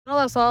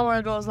that song where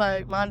it goes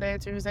like Monday,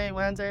 Tuesday,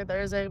 Wednesday,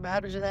 Thursday,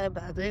 bad bitches have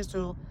bad days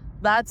too.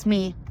 That's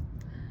me.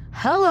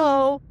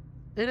 Hello,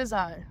 it is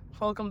I.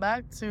 Welcome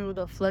back to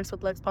the Flex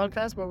with Lex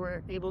podcast, where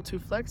we're able to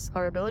flex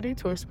our ability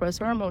to express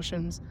our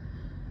emotions.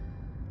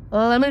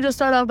 Let me just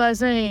start off by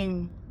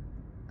saying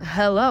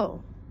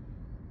hello.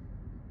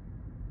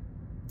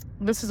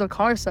 This is a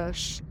car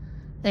sesh,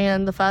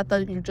 and the fact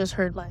that you just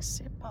heard my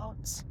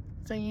seatbelts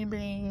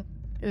thingy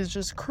is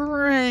just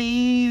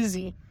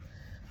crazy.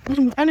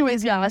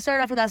 Anyways, yeah, I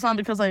started off with that song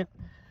because, like,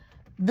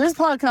 this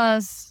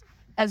podcast,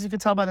 as you can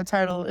tell by the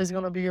title, is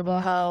going to be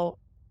about how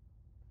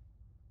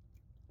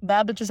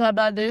bad bitches have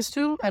bad days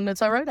too, and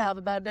it's alright to have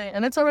a bad day,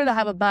 and it's alright to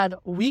have a bad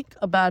week,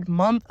 a bad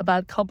month, a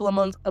bad couple of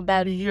months, a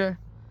bad year.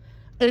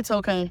 It's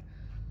okay.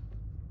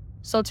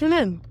 So tune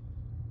in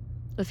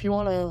if you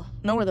want to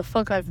know where the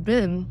fuck I've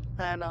been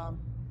and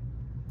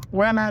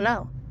where I'm at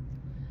now.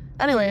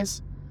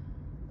 Anyways,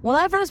 when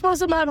I first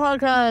posted my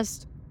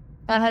podcast,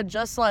 I had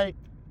just a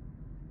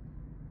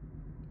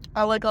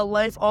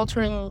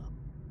life-altering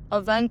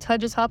event had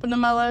just happened in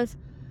my life.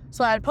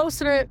 So I had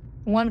posted it,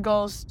 one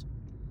ghost,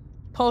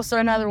 posted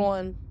another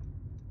one,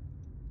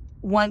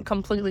 went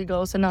completely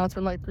ghost, and now it's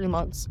been like 3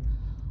 months.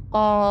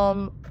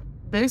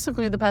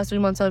 Basically, the past 3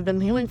 months I've been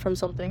healing from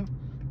something.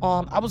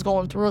 I was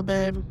going through it,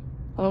 babe.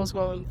 I was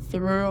going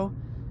through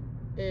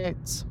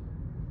it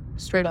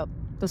straight up.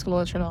 Just gonna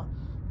let you know.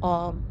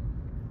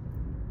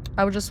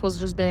 I was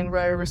just being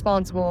very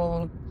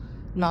irresponsible,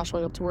 not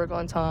showing up to work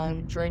on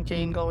time,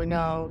 drinking, going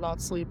out, not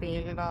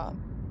sleeping, and not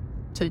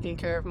taking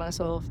care of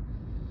myself.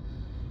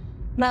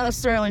 Not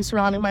necessarily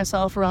surrounding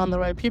myself around the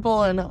right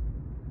people, and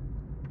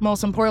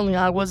most importantly,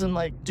 I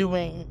wasn't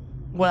doing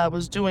what I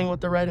was doing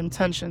with the right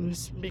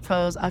intentions,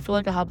 because I feel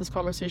like I have this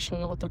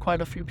conversation with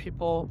quite a few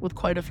people,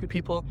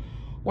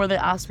 where they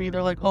ask me,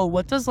 they're like, oh,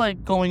 what does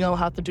going out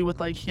have to do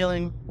with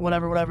healing,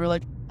 whatever.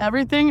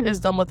 Everything is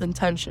done with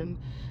intention.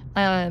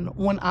 And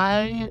when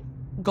I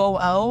go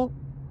out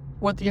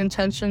with the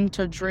intention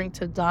to drink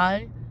to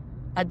die,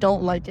 I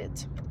don't like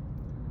it.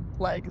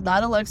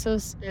 That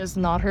Alexis is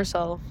not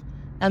herself.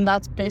 And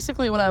that's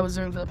basically what I was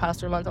doing for the past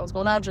 3 months. I was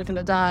going out drinking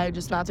to die,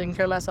 just not taking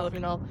care of myself,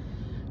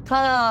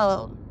 kind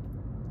of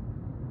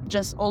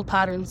just old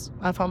patterns.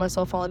 I found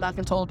myself falling back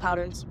into old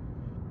patterns.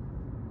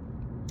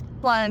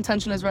 My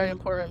intention is very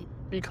important,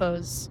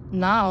 because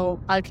now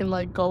I can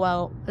go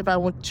out. If I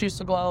choose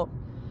to go out,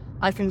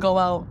 I can go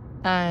out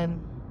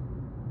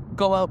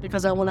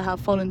because I want to have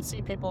fun and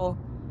see people.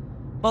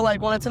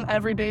 But when it's an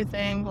everyday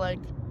thing,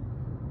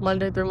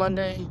 Monday through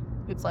Monday,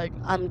 it's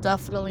I'm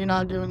definitely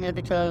not doing it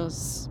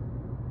because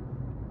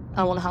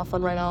I want to have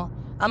fun right now.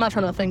 I'm not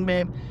trying to think,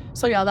 babe.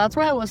 So yeah, that's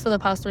where I was for the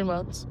past 3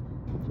 months.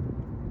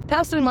 The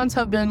past 3 months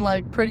have been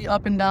pretty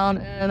up and down,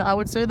 and I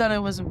would say that it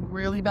was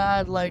really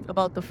bad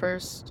about the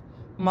first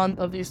month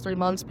of these 3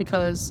 months,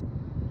 because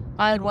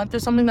I had went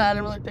through something that I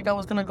didn't really think I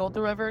was going to go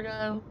through ever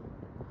again,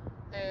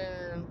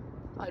 and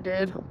I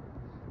did.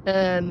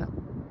 And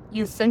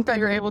you think that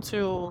you're able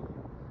to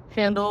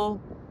handle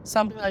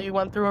something that you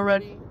went through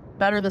already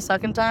better the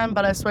second time,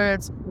 but I swear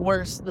it's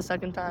worse the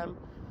second time.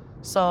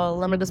 So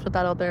let me just put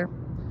that out there.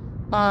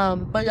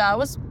 But yeah, I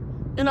was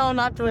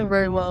not doing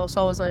very well,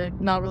 so I was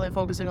not really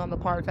focusing on the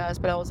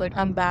podcast, but I was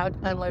I'm back,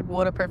 and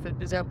what a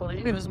perfect example to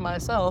use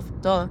myself,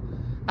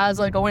 as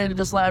a way to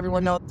just let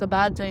everyone know it's a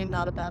bad day,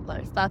 not a bad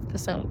life. That's the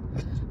same.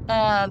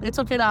 And it's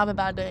okay to have a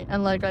bad day,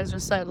 and I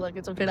just said,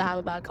 it's okay to have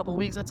a bad couple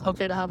weeks. It's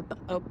okay to have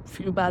a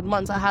few bad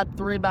months. I had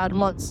 3 bad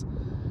months.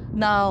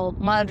 Now,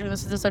 mind you,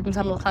 this is the second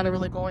time I'm kind of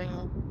really going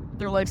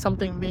through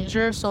something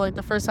major. So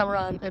the first time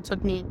around, it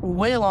took me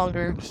way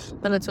longer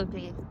than it took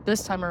me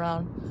this time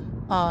around.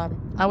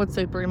 I would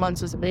say 3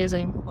 months is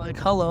amazing.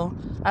 Hello.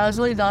 I was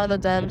really down in the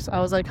dumps. I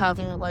was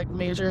having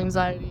major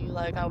anxiety.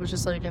 I was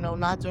just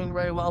not doing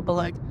very well.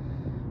 But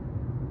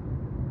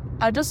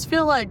I just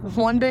feel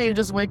one day you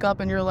just wake up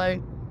and you're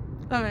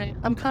all right,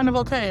 I'm kind of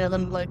okay. And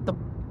then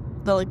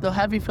the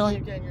heavy feeling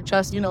you get in your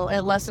chest,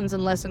 it lessens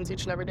and lessens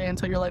each and every day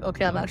until you're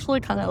okay, I'm actually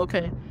kind of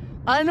okay.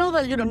 I know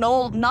that,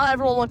 not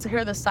everyone wants to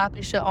hear this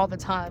sappy shit all the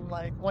time.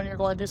 When you're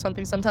going to do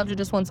something, sometimes you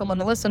just want someone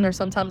to listen, or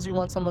sometimes you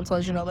want someone to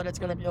let you know that it's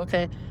going to be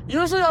okay.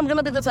 Usually I'm going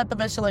to be the type of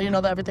bitch to let you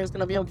know that everything's going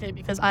to be okay,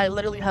 because I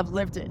literally have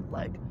lived it.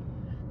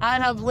 I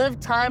have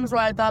lived times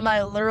where I thought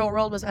my literal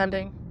world was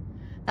ending,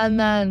 and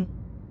then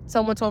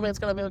someone told me it's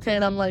going to be okay,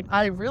 and I'm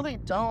I really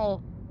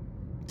don't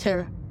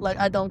care.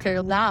 I don't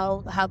care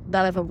now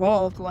that I've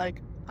evolved. I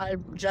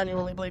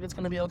genuinely believe it's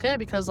going to be okay,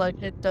 because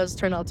it does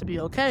turn out to be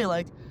okay.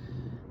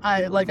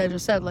 I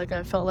just said,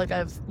 I felt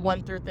I've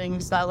went through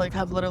things that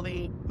have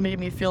literally made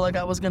me feel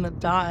I was gonna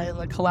die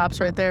and collapse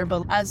right there.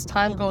 But as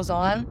time goes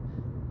on,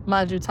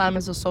 mind you, time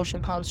is a social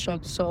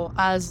construct. So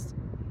as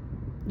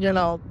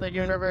the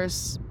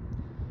universe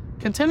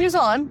continues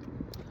on,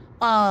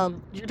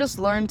 you just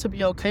learn to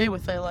be okay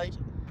with it.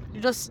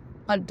 You just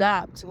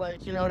adapt.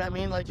 You know what I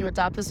mean? You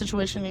adapt the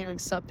situation, you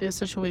accept the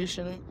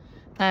situation,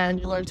 and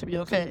you learn to be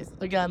okay.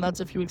 Again, that's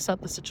if you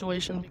accept the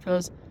situation,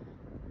 because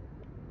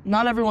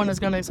not everyone is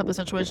going to accept the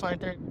situation.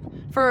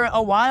 for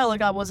a while,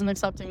 like, I wasn't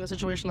accepting the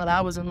situation that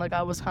I was in. Like,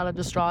 I was kind of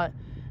distraught.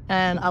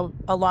 And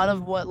a lot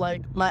of what,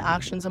 like, my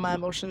actions and my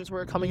emotions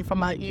were coming from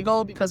my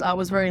ego because I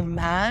was very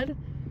mad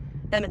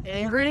and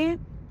angry.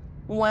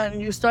 When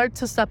you start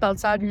to step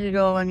outside your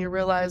ego and you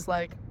realize,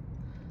 like,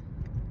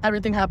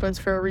 everything happens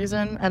for a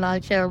reason and I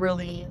can't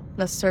really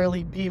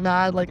necessarily be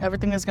mad. Like,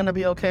 everything is going to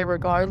be okay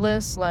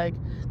regardless. Like,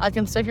 I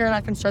can sit here and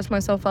I can stress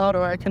myself out,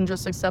 or I can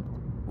just accept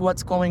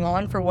what's going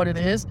on for what it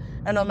is.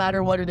 And no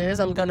matter what it is,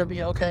 I'm going to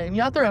be okay. And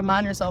you have to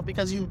remind yourself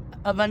because you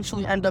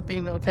eventually end up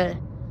being okay.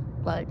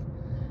 Like,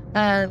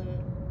 and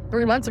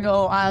 3 months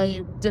ago,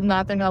 I did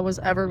not think I was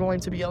ever going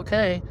to be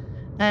okay.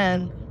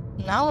 And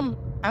now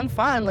I'm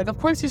fine. Like, of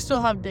course you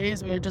still have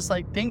days when you're just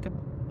like think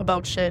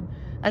about shit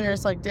and you're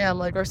just like, damn,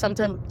 like, or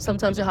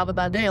sometimes you have a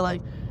bad day.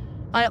 Like,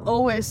 I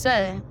always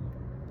say,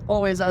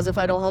 always, as if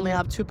I don't only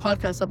have 2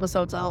 podcast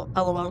episodes out,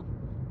 LOL.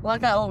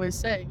 Like I always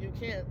say, you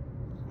can't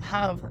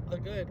have the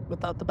good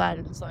without the bad.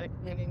 It's like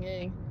yin and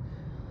yang.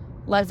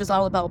 Life is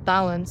all about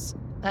balance,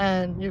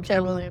 and you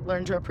can't really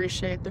learn to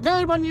appreciate the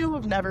good when you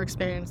have never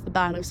experienced the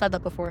bad. I've said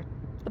that before,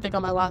 I think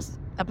on my last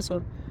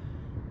episode.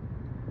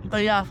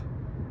 But yeah,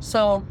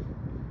 so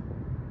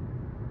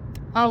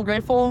I'm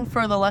grateful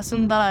for the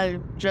lesson that I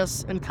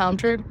just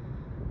encountered.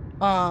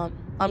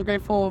 I'm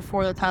grateful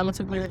for the time it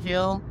took me to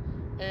heal.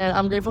 And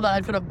I'm grateful that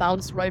I could have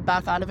bounced right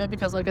back out of it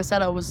because, like I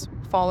said, I was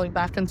falling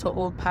back into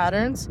old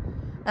patterns.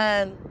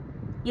 And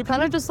you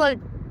kind of just, like,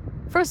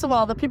 first of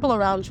all, the people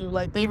around you,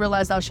 like, they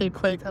realize that shit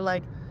quick. And,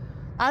 like,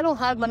 I don't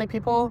have many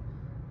people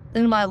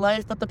in my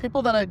life, but the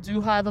people that I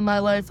do have in my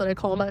life that I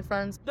call my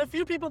friends, the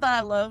few people that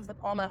I love with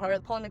all my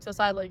heart, pulling me to the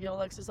side, like, yo,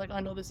 Alexis, like,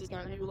 I know this is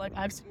not you. Like,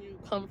 I've seen you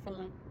come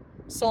from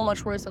so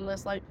much worse than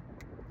this. Like,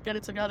 get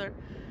it together.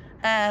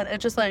 And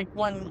it's just, like,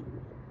 when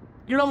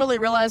you don't really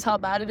realize how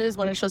bad it is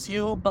when it's just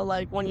you, but,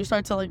 like, when you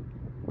start to, like,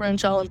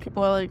 branch out and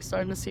people are, like,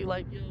 starting to see,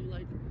 like, yo,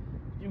 like,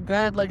 you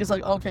good? Like, it's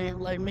like, okay,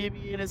 like,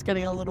 maybe it is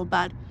getting a little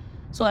bad.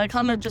 So I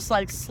kind of just,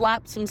 like,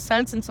 slapped some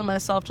sense into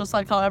myself, just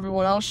like how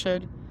everyone else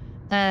should.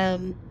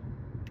 And,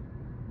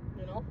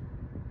 you know,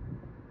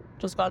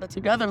 just got it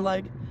together.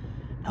 Like,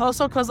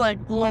 also because, like,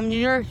 when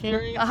you're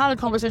hearing, I had a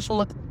conversation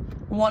with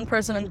one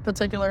person in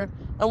particular,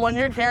 and when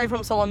you're hearing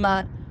from someone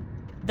that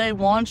they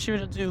want you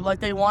to do, like,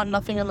 they want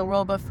nothing in the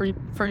world but for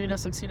you to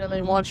succeed, and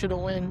they want you to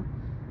win.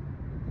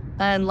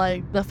 And,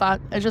 like, the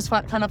fact, it just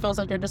kind of feels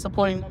like you're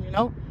disappointing them, you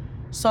know?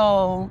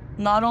 So,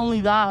 not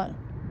only that,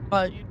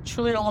 but you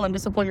truly don't want to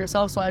disappoint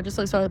yourself. So I just,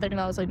 like, started thinking,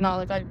 I was like, nah,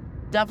 like, I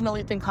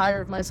definitely think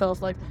higher of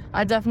myself. Like,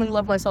 I definitely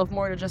love myself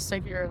more to just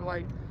sit here and,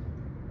 like,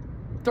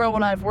 throw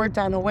what I've worked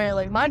on away.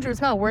 Like, mind you,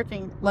 it's not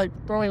working, like,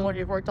 throwing what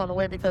you've worked on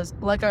away, because,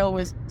 like I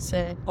always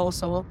say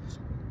also,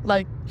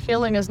 like,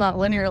 healing is not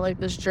linear. Like,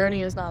 this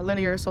journey is not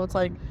linear. So it's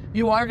like,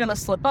 you are going to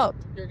slip up.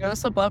 You're going to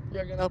slip up.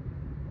 You're going to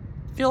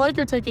feel like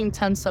you're taking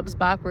 10 steps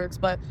backwards.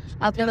 But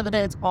at the end of the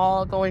day, it's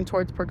all going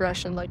towards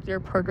progression. Like, you're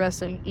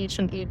progressing each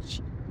and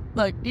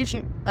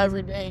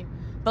every day.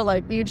 But,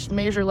 like, each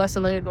major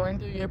lesson that you're going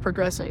through, you're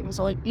progressing.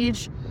 So, like,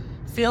 each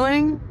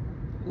feeling,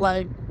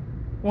 like,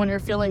 when you're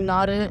feeling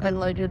knotted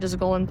and, like, you're just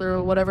going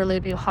through whatever,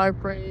 maybe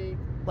heartbreak,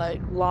 like,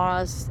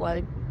 loss,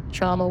 like,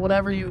 trauma,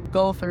 whatever you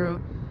go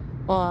through,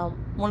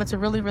 when it's a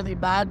really, really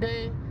bad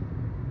day,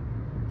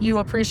 you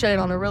appreciate it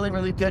on a really,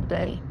 really good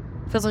day.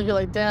 Feels like you're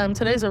like, damn,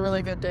 today's a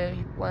really good day.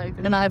 Like,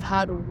 and I've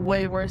had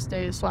way worse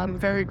days, so I'm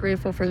very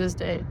grateful for this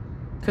day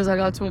because I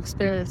got to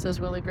experience this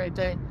really great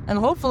day. And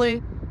hopefully,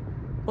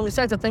 when we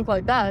start to think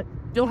like that,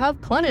 you'll have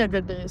plenty of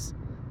good days.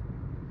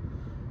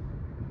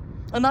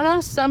 And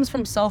that stems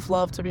from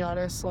self-love, to be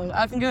honest. Like,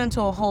 I can get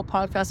into a whole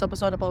podcast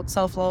episode about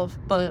self-love,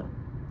 but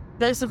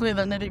basically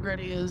the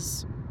nitty-gritty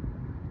is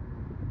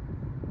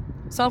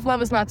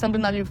self-love is not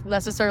something that you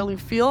necessarily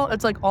feel.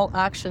 It's, like, all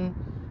action.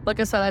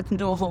 Like I said, I can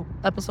do a whole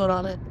episode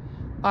on it.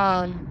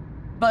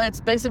 But it's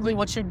basically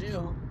what you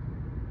do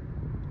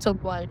to,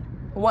 like,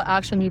 what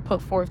action you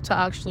put forth to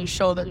actually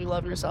show that you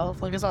love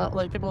yourself. Like, it's not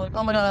like people are like,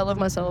 oh my God, I love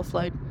myself.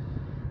 Like,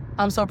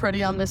 I'm so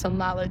pretty, I'm this, I'm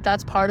that. Like,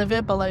 that's part of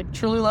it. But, like,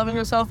 truly loving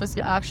yourself is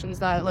the actions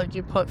that, like,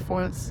 you put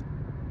forth.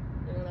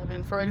 You know what I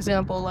mean? For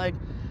example, like,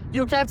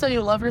 you can't say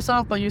you love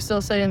yourself, but you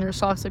still say in your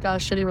toxic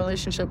ass shitty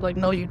relationship, like,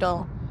 no, you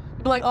don't.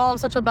 You're like, oh, I'm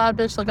such a bad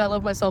bitch, like, I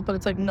love myself. But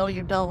it's like, no,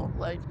 you don't.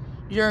 Like,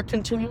 you're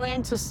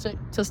continuing to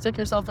stick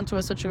yourself into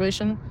a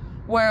situation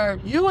where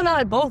you and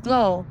I both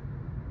know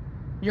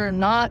you're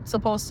not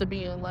supposed to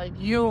be in. Like,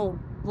 you're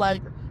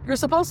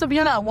supposed to be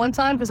in at one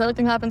time because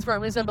everything happens for a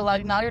reason, but,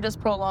 like, now you're just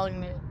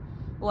prolonging it.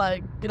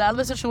 Like, get out of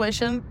the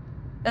situation,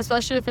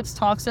 especially if it's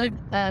toxic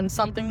and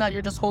something that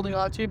you're just holding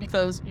on to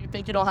because you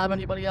think you don't have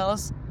anybody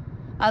else.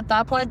 At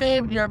that point,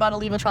 babe, you're about to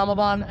leave a trauma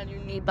bond and you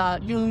need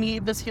that. You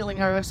need this healing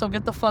era, so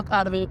get the fuck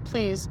out of it,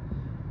 please.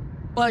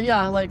 But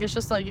yeah, like, it's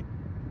just, like,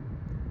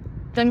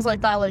 things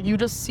like that. Like, you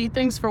just see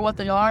things for what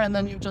they are and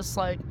then you just,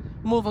 like,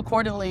 move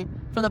accordingly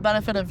for the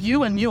benefit of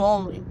you and you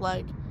only.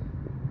 Like,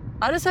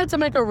 I just had to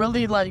make a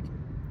really, like,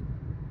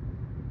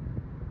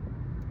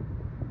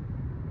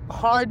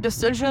 hard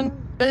decision,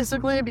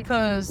 basically,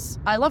 because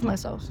I love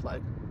myself.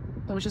 Like,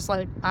 It was just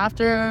like,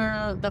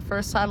 after the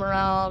first time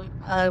around,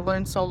 I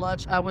learned so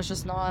much. I was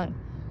just not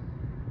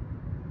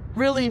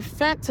really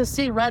fit to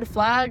see red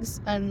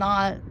flags and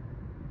not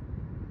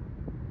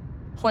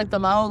point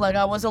them out. Like,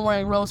 I wasn't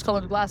wearing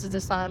rose-colored glasses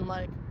this time.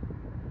 Like,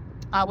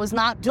 I was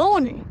not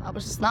doing it. I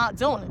was just not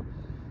doing it.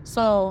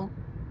 So,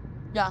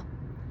 yeah.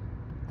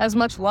 As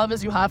much love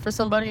as you have for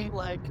somebody,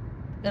 like,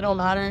 it don't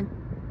matter.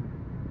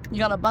 You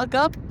gotta buck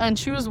up and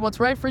choose what's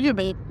right for you,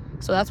 babe.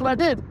 So that's what I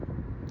did.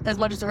 As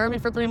much as it hurt me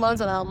for 3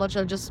 months, and how much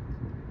I just,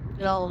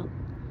 did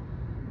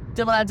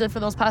what I did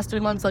for those past 3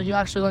 months, like, you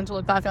actually learn to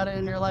look back at it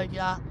and you're like,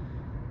 yeah,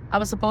 I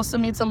was supposed to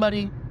meet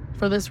somebody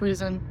for this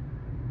reason,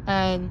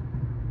 and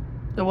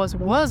it was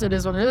what it was. It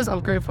is what it is. I'm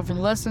grateful for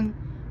the lesson.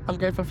 I'm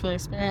grateful for the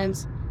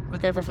experience. I'm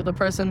grateful for the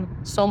person.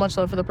 So much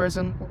love for the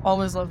person.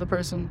 Always love the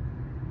person.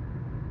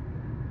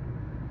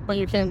 But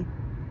you can't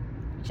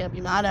be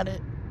mad at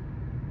it.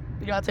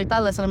 You gotta take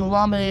that lesson and move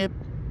on, babe.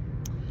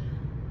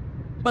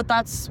 But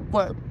that's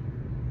what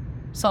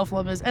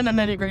self-love is. And the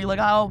nitty-gritty, like,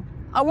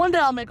 one day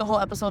I'll make a whole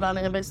episode on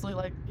it and basically,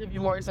 like, give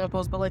you more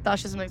examples. But, like,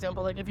 that's just an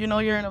example. Like, if you know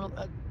you're in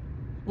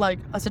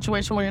a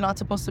situation where you're not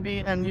supposed to be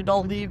and you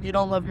don't leave, you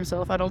don't love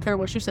yourself. I don't care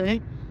what you say.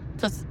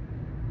 Because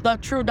the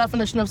true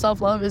definition of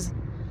self-love is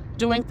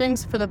doing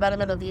things for the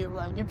betterment of you.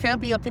 Like, you can't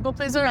be a people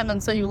pleaser and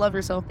then say you love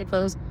yourself,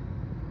 because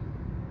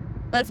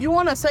if you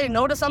want to say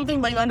no to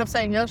something but you end up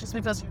saying yes just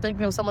because you're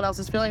thinking of someone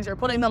else's feelings, you're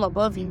putting them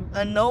above you,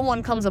 and no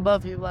one comes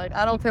above you. Like,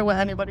 I don't care what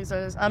anybody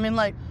says. I mean,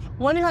 like,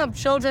 when you have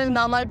children,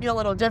 that might be a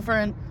little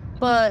different,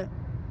 but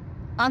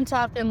I'm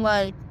talking,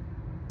 like,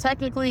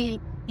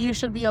 technically you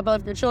should be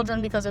above your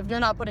children, because if you're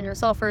not putting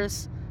yourself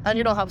first and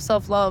you don't have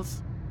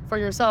self-love for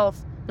yourself,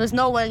 there's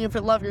no way you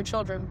could love your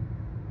children.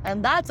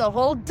 And that's a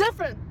whole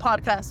different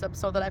podcast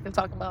episode that I can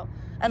talk about,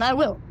 and I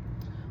will.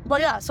 But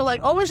yeah, so,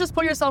 like, always just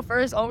put yourself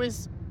first.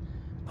 Always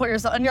put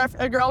yourself, and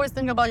you're always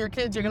thinking about your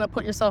kids. You're gonna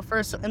put yourself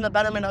first in the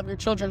betterment of your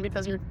children,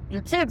 because your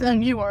kids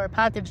and you are a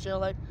package deal.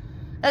 Like,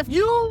 if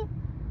you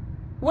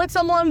with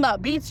someone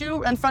that beats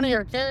you in front of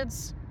your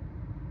kids,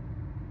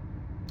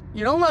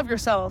 you don't love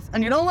yourself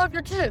and you don't love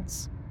your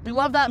kids. You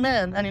love that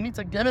man and you need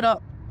to give it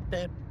up,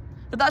 babe.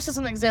 But that's just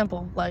an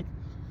example. Like,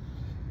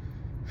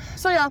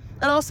 so yeah,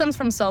 it all stems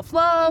from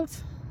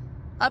self-love.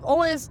 I've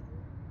always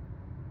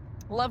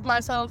loved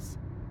myself,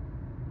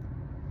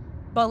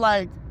 but,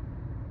 like,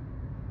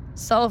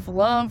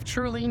 self-love,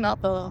 truly,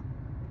 not the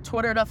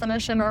Twitter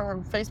definition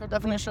or Facebook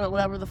definition or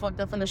whatever the fuck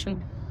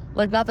definition,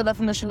 like, not the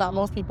definition that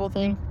most people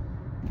think.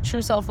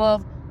 True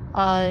self-love,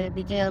 I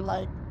began,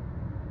 like,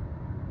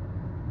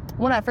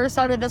 when I first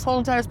started this whole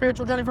entire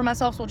spiritual journey for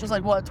myself, which was,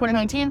 like,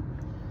 2019,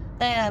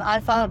 and I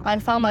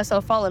found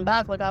myself falling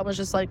back. Like, I was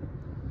just, like,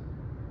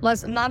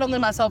 less, not only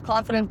my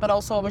self-confidence, but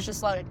also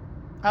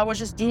I was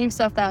just doing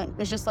stuff that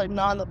is just, like,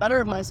 not the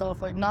better of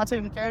myself, like, not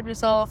taking care of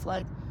yourself,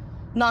 like,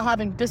 not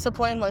having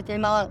discipline, like, you're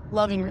not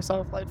loving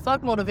yourself. Like,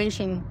 fuck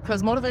motivation,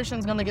 because motivation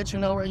is gonna get you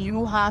nowhere.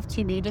 You have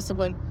to be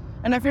disciplined.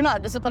 And if you're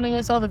not disciplining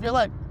yourself, if you're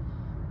like,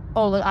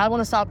 oh, like, I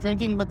want to stop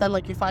drinking, but then,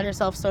 like, you find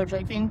yourself still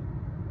drinking,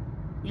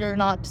 you're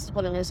not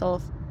disciplining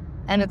yourself.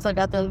 And it's like,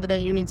 at the end of the day,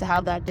 you need to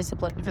have that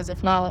discipline, because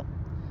if not,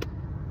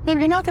 then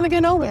you're not gonna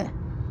get nowhere.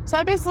 So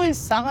I basically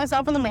sat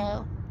myself in the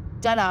mirror,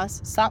 dead ass,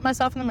 sat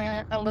myself in the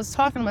mirror and was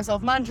talking to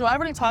myself. Mind you, I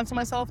already talked to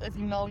myself. If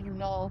you know, you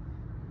know.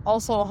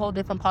 Also a whole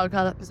different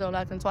podcast episode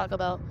I can talk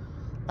about.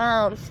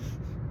 But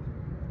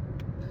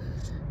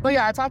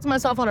yeah, I talk to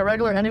myself on a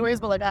regular anyways,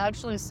 but, like, I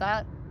actually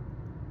sat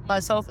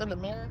myself in the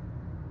mirror.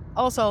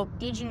 Also,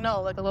 did you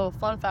know, like, a little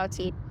fun fact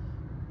tip,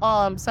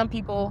 some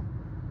people,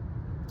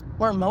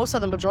 or most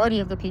of the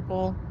majority of the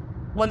people,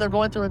 when they're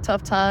going through a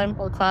tough time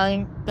or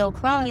crying, they'll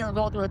cry or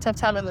go through a tough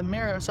time in the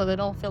mirror so they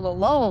don't feel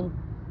alone,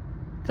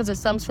 because it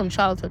stems from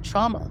childhood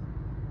trauma.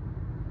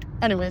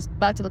 Anyways,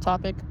 back to the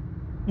topic.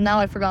 Now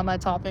I forgot my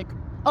topic.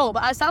 Oh,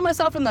 but I saw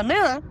myself in the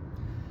mirror,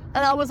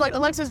 and I was like,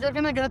 Alexis, you're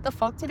gonna get it the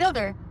fuck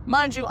together.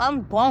 Mind you, I'm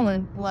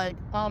bawling. Like,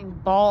 I'm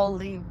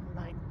bawling.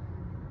 Like,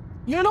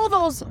 you know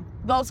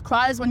those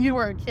cries when you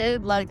were a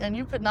kid, like, and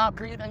you could not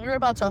breathe, and you're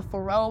about to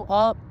throw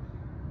up?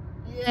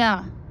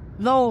 Yeah,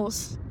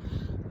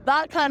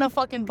 that kind of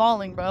fucking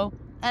bawling, bro.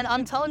 And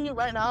I'm telling you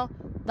right now,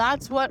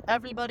 that's what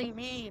everybody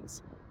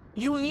needs.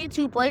 You need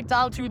to break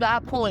down to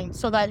that point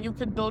so that you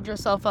can build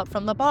yourself up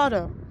from the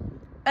bottom.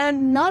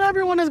 And not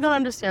everyone is gonna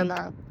understand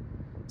that.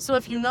 So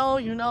if you know,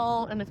 you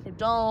know, and if you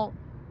don't,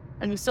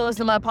 and you still listen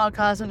to my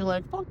podcast and you're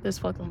like, fuck this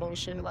fucking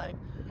bullshit, like,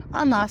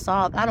 I'm not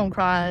soft, I don't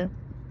cry.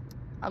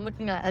 I'm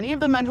looking at any of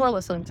the men who are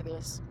listening to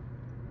this,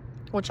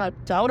 which I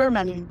doubt are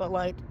many, but,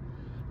 like,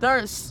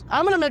 I'm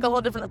gonna make a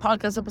whole different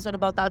podcast episode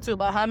about that too,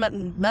 about how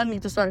men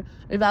need to start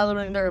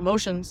evaluating their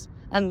emotions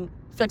and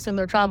fixing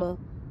their trauma.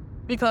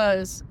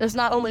 Because it's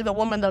not only the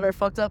women that are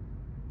fucked up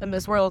in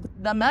this world,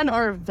 the men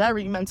are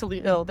very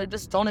mentally ill. They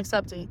just don't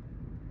accept it.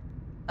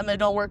 And they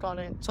don't work on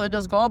it. So they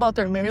just go about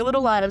their merry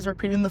little lives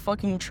repeating the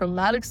fucking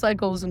traumatic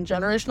cycles and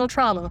generational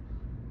trauma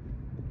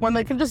when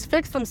they can just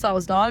fix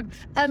themselves, dog.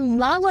 And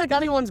not like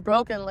anyone's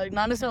broken, like,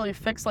 not necessarily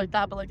fixed like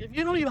that, but, like, if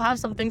you know you have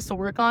some things to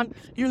work on,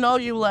 you know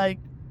you, like,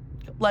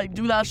 like,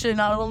 do that shit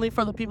not only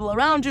for the people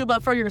around you,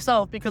 but for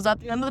yourself. Because at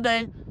the end of the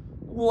day,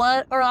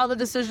 what are all the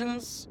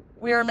decisions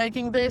we are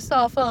making based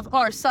off of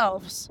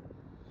ourselves?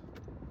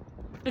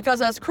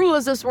 Because as cruel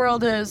as this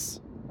world is,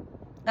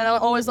 and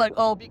I'm always like,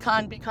 oh, be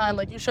kind,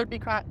 like, you should be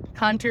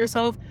kind to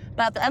yourself.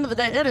 But at the end of the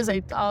day, it is a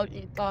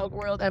dog-eat-dog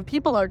world, and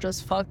people are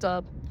just fucked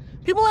up.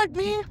 People like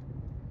me,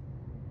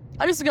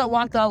 I used to get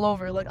walked all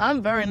over. Like,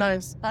 I'm very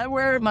nice. I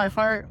wear my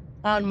heart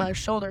on my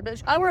shoulder,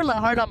 bitch. I wear my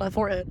heart on my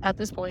forehead at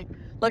this point.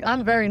 Like,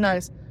 I'm very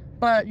nice.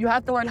 But you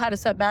have to learn how to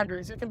set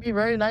boundaries. You can be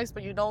very nice,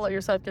 but you don't let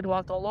yourself get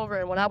walked all over.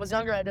 And when I was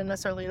younger, I didn't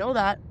necessarily know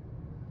that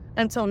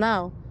until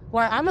now,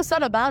 where I'm going to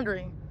set a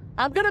boundary.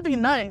 I'm going to be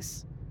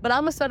nice, but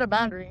I'm going to set a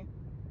boundary.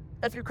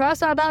 If you cross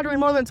that boundary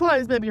more than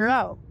twice, baby, you're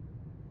out.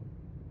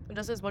 It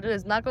just is what it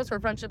is. And that goes for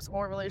friendships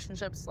or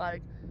relationships.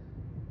 Like,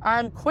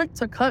 I'm quick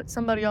to cut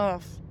somebody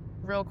off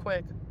real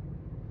quick.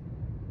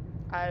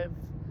 I've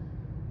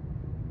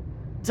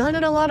done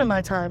it a lot in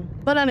my time.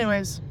 But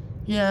anyways,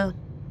 yeah.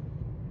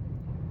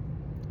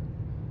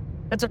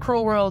 It's a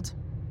cruel world.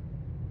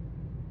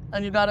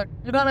 And you gotta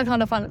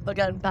kind of find,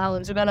 again,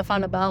 balance. You gotta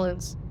find a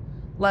balance.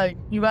 Like,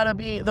 you gotta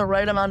be the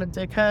right amount of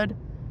dickhead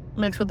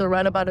mixed with the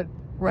right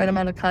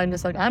amount of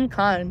kindness. Like, I'm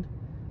kind.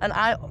 And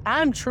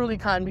I'm truly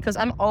kind because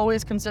I'm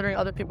always considering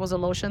other people's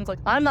emotions. Like,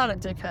 I'm not a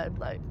dickhead.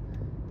 Like,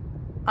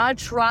 I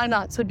try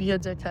not to be a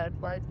dickhead.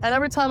 Like, and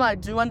every time I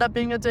do end up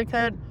being a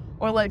dickhead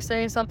or, like,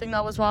 saying something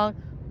that was wrong,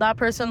 that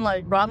person,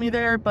 like, brought me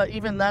there. But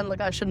even then,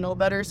 like, I should know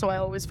better. So I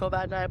always feel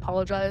bad and I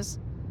apologize.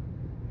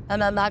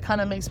 And then that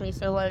kind of makes me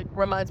feel like,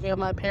 reminds me of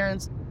my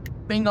parents.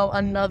 Bingo,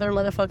 another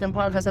motherfucking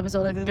podcast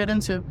episode I can get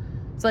into.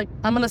 It's like,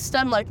 I'm going to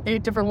stem like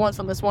 8 different ones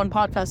from this one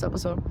podcast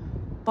episode.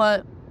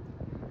 But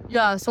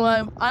yeah, so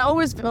I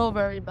always feel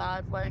very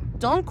bad. Like,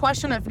 don't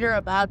question if you're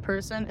a bad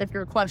person if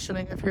you're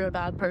questioning if you're a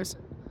bad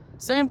person.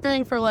 Same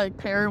thing for, like,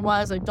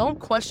 parent-wise. Like, don't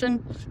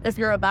question if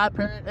you're a bad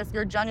parent if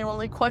you're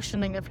genuinely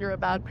questioning if you're a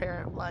bad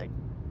parent. Like,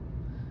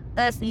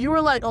 if you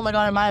were like, oh my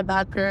God, am I a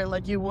bad parent?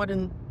 Like, you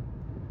wouldn't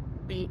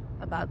be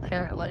a bad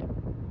parent. Like,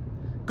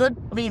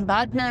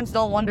 bad parents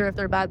don't wonder if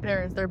they're bad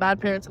parents. They're bad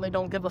parents and they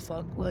don't give a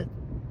fuck. Like,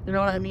 you know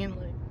what I mean?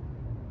 Like,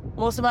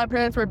 most of my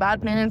parents were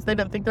bad parents. They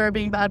didn't think they were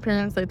being bad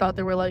parents. They thought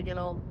they were, like,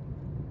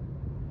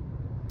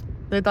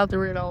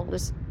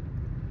 just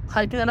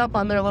hiking it up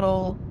on their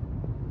little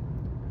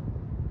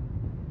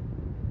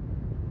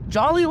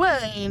jolly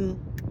way and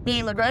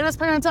being the greatest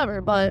parents ever,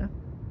 but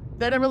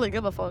they didn't really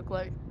give a fuck.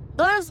 Like,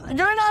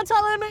 you're not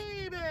telling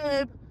me,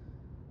 babe,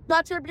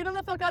 that you're beating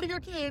the fuck out of your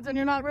kids and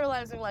you're not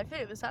realizing, like,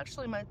 hey, this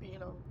actually might be,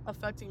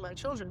 affecting my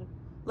children.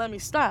 Let me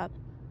stop.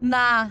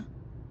 Nah.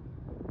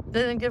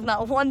 They didn't give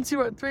not 1, 2,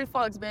 or 3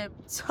 fucks, babe.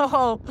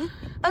 So,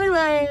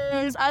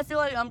 anyways, I feel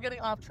like I'm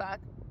getting off track.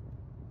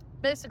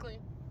 Basically,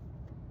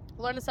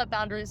 learn to set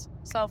boundaries,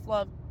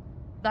 self-love.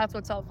 That's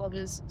what self-love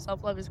is.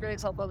 Self-love is great.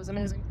 Self-love is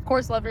amazing. Of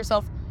course, love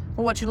yourself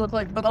for what you look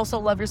like, but also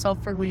love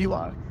yourself for who you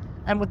are.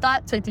 And with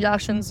that, take the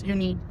actions you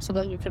need so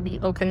that you can be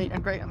okay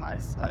and great in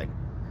life. Like,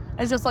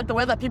 it's just like the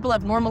way that people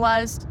have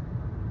normalized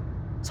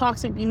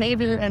toxic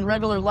behavior in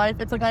regular life.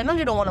 It's like, I know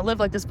you don't want to live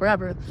like this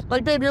forever.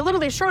 Like, babe, you're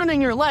literally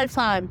shortening your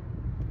lifespan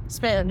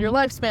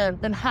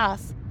in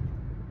half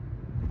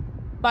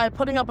by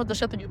putting up with the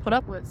shit that you put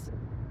up with.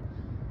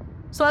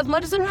 So as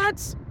much as it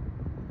hurts,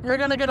 you're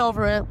gonna get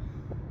over it.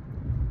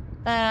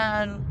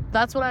 And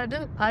that's what I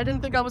did. I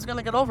didn't think I was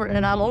gonna get over it,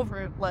 and I'm over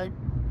it. Like,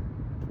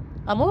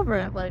 I'm over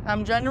it. Like,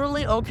 I'm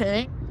genuinely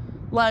okay.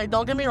 Like,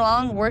 don't get me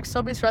wrong, work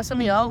still be stressing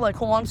me out. Like,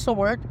 who wants to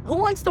work? Who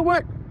wants to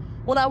work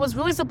when I was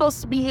really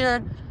supposed to be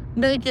here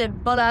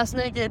naked, butt-ass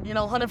naked,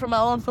 hunting for my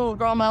own food,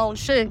 growing my own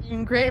shit,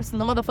 eating grapes in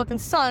the motherfucking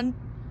sun,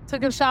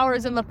 taking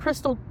showers in the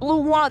crystal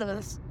blue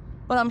waters.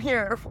 But I'm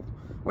here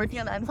working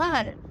on 9 to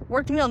 5.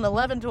 Working on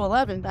 11 to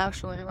 11,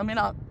 actually. I mean,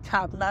 I'll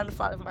cap 9 to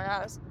 5 my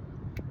ass.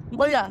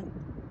 But yeah.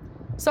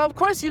 So, of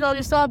course, you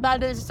still have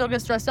bad days, you still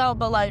get stressed out,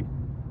 but, like,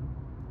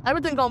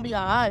 everything gonna be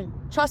alright.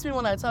 Trust me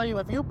when I tell you,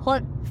 if you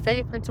put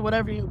faith into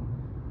whatever you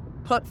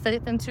put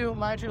faith into,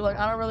 mind you, like,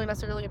 I don't really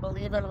necessarily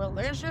believe in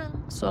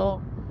religion,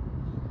 so,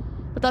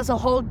 but that's a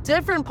whole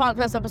different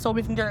podcast episode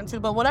we can get into.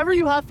 But whatever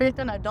you have faith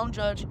in, I don't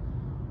judge.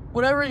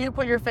 Whatever you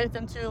put your faith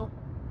into,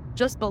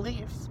 just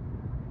believe,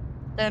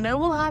 and it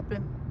will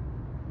happen.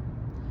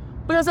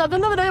 Because at the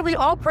end of the day, we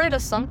all pray to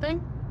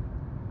something,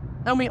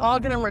 and we all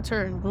get in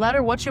return. No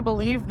matter what you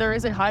believe, there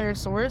is a higher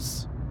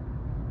source.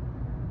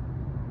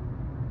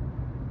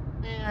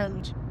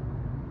 And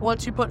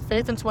once you put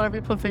faith into whatever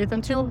you put faith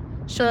into,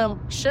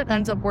 shit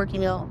ends up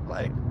working out.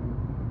 Like,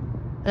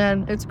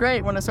 and it's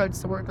great when it starts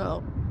to work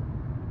out.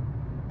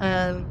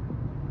 And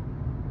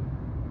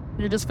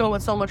you just feel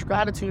with so much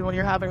gratitude when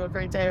you're having a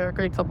great day or a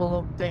great couple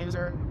of days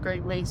or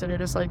great weeks, and you're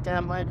just like,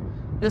 damn, like,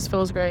 this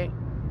feels great.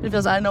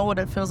 Because I know what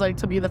it feels like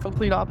to be the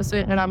complete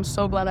opposite, and I'm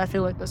so glad I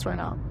feel like this right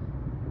now.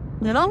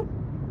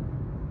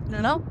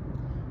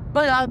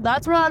 But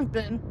that's where I've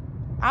been.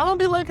 I don't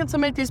be looking to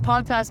make these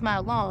podcasts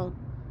mad long.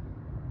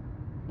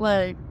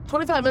 Like,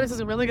 25 minutes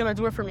isn't really gonna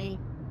do it for me.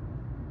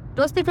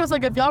 Just because,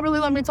 like, if y'all really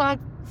let me talk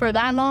for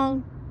that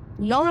long,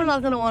 Y'all are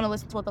not gonna want to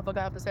listen to what the fuck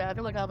I have to say. I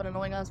feel like I have an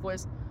annoying ass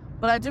voice,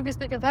 but I do be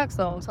speaking facts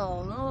though.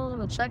 So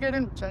no, check it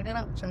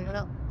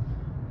out.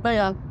 But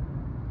yeah,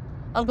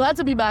 I'm glad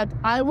to be back.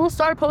 I will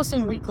start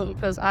posting weekly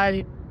because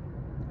I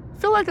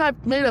feel like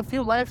I've made a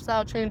few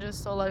lifestyle changes.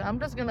 So like I'm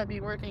just gonna be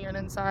working and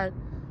inside.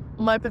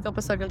 Might pick up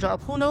a second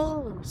job. Who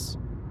knows?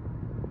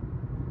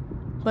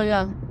 But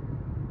yeah,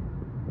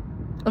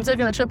 I'm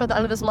taking a trip at the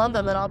end of this month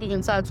and then I'll be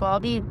inside. So I'll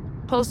be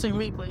posting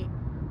weekly.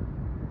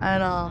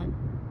 And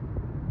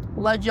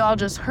like y'all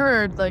just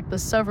heard, like the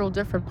several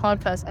different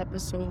podcast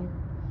episode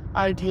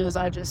ideas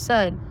I just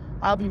said,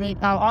 I'll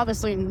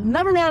obviously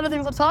never ran out of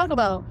things to talk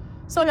about.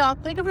 So yeah,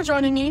 thank you for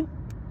joining me.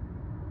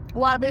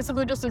 Well, I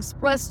basically just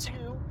expressed to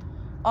you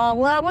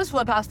where I was for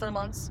the past 3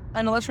 months,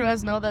 and to let you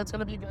guys know that it's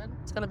gonna be good.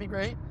 It's gonna be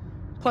great.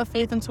 Put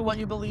faith into what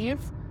you believe.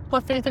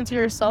 Put faith into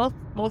yourself.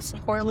 Most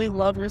importantly,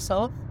 love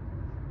yourself.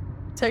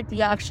 Take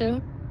the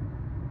action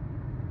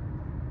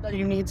that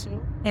you need to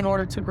in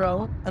order to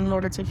grow, and in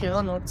order to heal,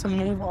 in order to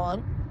move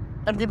on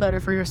and be better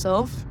for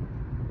yourself.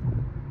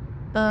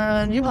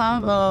 And you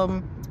have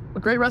a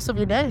great rest of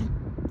your day.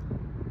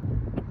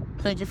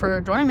 Thank you for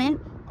joining me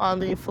on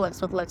the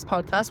Flex with Lex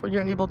podcast, where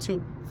you're able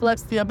to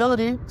flex the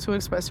ability to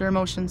express your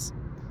emotions.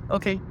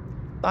 Okay,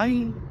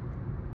 bye.